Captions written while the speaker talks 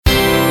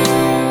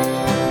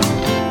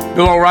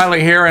Bill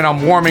O'Reilly here, and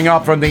I'm warming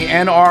up from the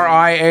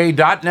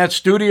NRIA.net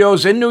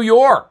studios in New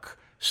York.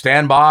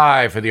 Stand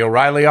by for the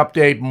O'Reilly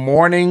Update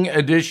Morning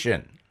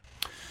Edition.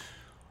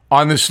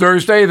 On this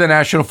Thursday, the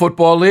National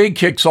Football League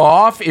kicks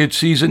off its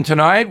season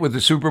tonight with the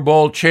Super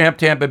Bowl champ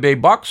Tampa Bay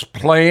Bucks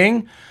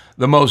playing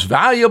the most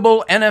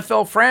valuable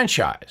NFL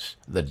franchise,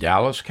 the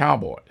Dallas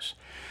Cowboys.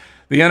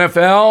 The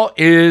NFL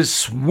is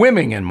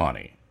swimming in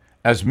money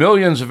as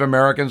millions of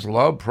Americans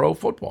love pro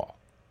football.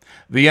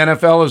 The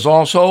NFL is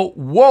also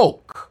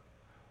woke,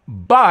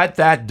 but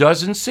that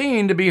doesn't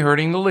seem to be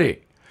hurting the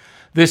league.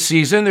 This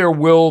season, there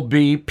will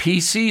be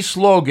PC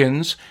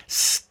slogans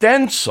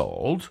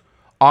stenciled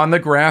on the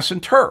grass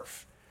and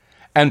turf,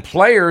 and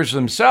players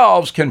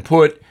themselves can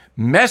put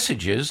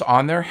messages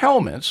on their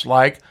helmets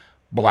like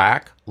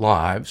Black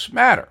Lives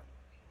Matter.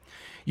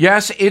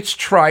 Yes, it's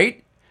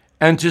trite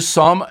and to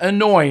some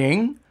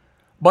annoying,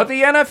 but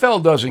the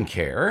NFL doesn't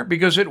care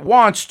because it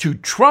wants to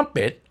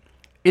trumpet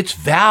its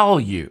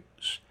values.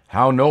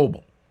 How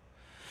noble.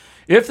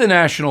 If the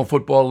National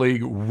Football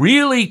League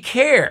really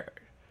cared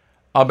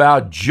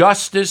about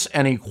justice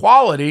and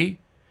equality,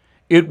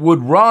 it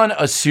would run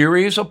a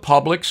series of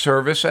public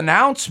service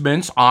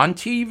announcements on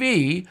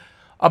TV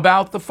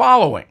about the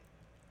following: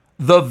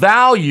 the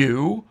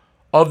value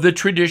of the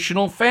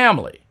traditional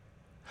family,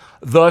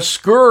 the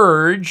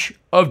scourge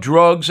of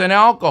drugs and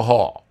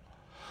alcohol,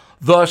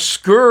 the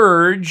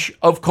scourge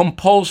of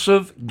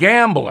compulsive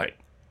gambling,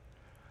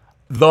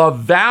 the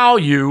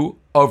value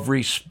of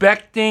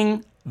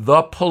respecting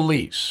the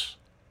police.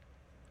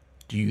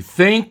 Do you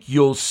think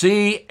you'll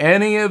see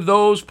any of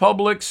those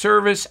public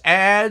service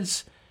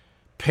ads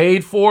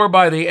paid for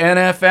by the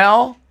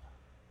NFL?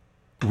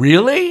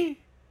 Really?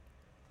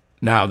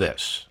 Now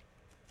this.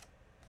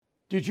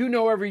 Did you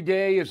know every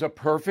day is a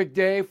perfect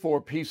day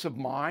for peace of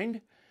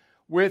mind?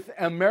 With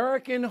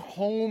American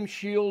Home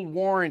Shield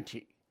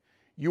Warranty,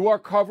 you are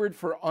covered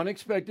for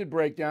unexpected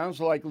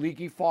breakdowns like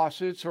leaky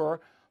faucets or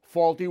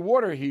faulty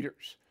water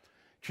heaters.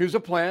 Choose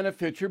a plan that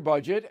fits your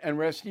budget and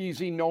rest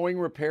easy knowing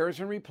repairs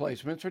and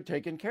replacements are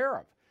taken care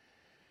of.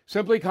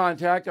 Simply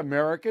contact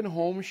American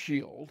Home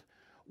Shield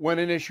when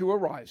an issue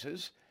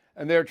arises,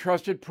 and their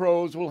trusted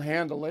pros will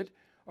handle it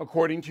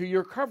according to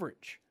your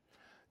coverage.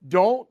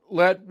 Don't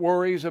let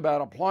worries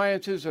about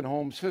appliances and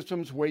home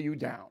systems weigh you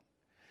down.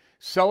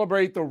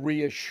 Celebrate the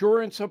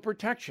reassurance of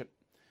protection.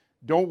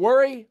 Don't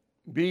worry,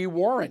 be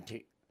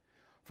warranty.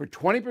 For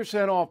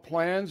 20% off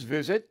plans,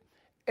 visit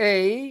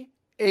ahs.com/bill.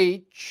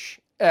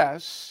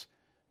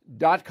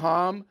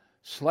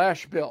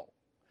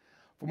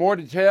 For more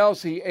details,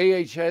 see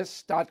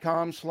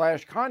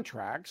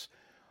ahs.com/contracts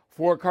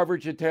for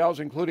coverage details,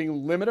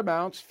 including limit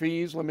amounts,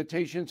 fees,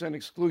 limitations, and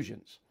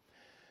exclusions.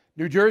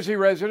 New Jersey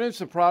residents,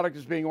 the product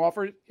is being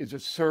offered is a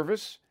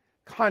service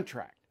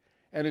contract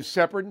and is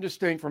separate and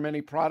distinct from any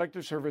product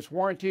or service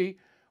warranty,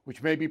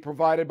 which may be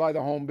provided by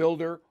the home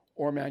builder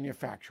or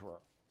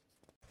manufacturer.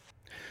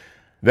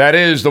 That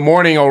is the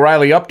Morning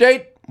O'Reilly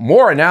Update.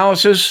 More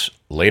analysis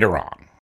later on.